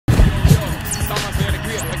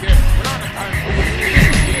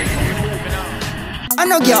I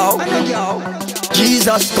know yo.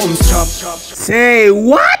 Jesus comes trap. Say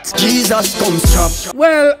what? Jesus comes trap.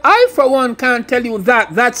 Well, I for one can't tell you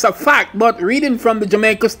that that's a fact, but reading from the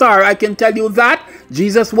Jamaica Star, I can tell you that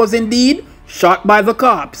Jesus was indeed shot by the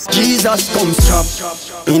cops. Jesus comes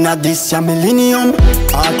trap. In a this millennium,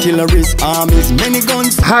 artillery's armies, many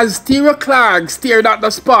guns. As Clarke stared at the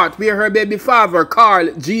spot where her baby father,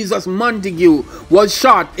 Carl Jesus Montague, was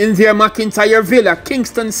shot in their McIntyre Villa,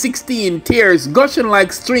 Kingston 16, tears gushing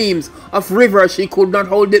like streams of river, she could not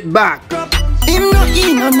hold it back. Him no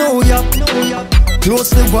in a know ya.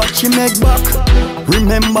 Closely watch him make back.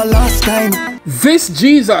 Remember last time. This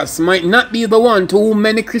Jesus might not be the one to whom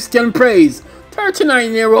many Christians praise.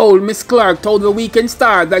 39-year-old Miss Clarke told the Weekend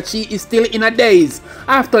Star that she is still in a daze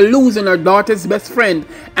after losing her daughter's best friend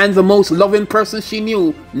and the most loving person she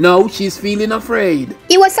knew. Now she's feeling afraid.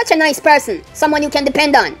 He was such a nice person, someone you can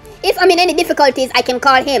depend on. If I'm in any difficulties, I can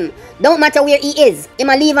call him. Don't matter where he is, he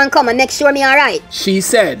might leave and come and make sure me alright. She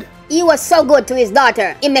said. He was so good to his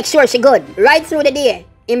daughter, he make sure she good. Right through the day,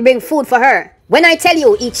 he bring food for her. When I tell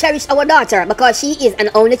you, he cherished our daughter because she is an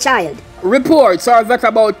only child. Reports are that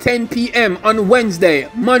about 10 p.m. on Wednesday,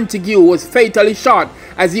 Montague was fatally shot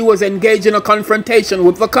as he was engaged in a confrontation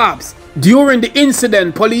with the cops. During the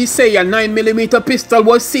incident, police say a 9mm pistol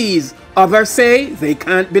was seized. Others say they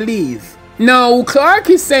can't believe. Now, Clarke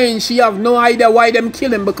is saying she have no idea why them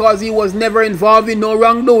kill him because he was never involved in no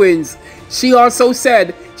wrongdoings. She also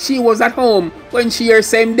said she was at home when she heard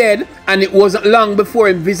him dead, and it wasn't long before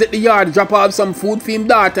him visit the yard, drop off some food for him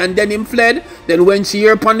daughter, and then him fled. Then when she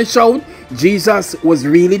heard upon the shout, Jesus was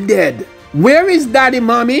really dead. Where is daddy,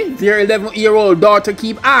 mommy? Their 11-year-old daughter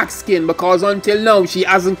keep asking because until now she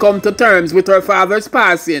hasn't come to terms with her father's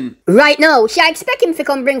passing. Right now, she expect him to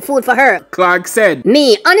come bring food for her. Clarke said.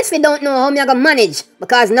 Me honestly don't know how me gonna manage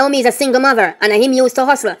because now me is a single mother and him used to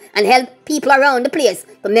hustle and help people around the place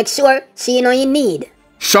to make sure she know in need.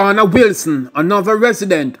 Shauna Wilson, another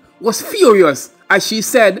resident, was furious as she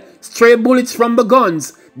said stray bullets from the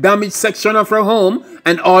guns damaged section of her home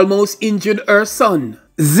and almost injured her son.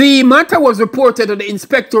 The matter was reported to the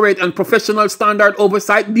Inspectorate and Professional Standard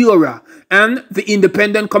Oversight Bureau, and the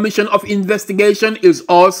Independent Commission of Investigation is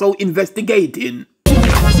also investigating.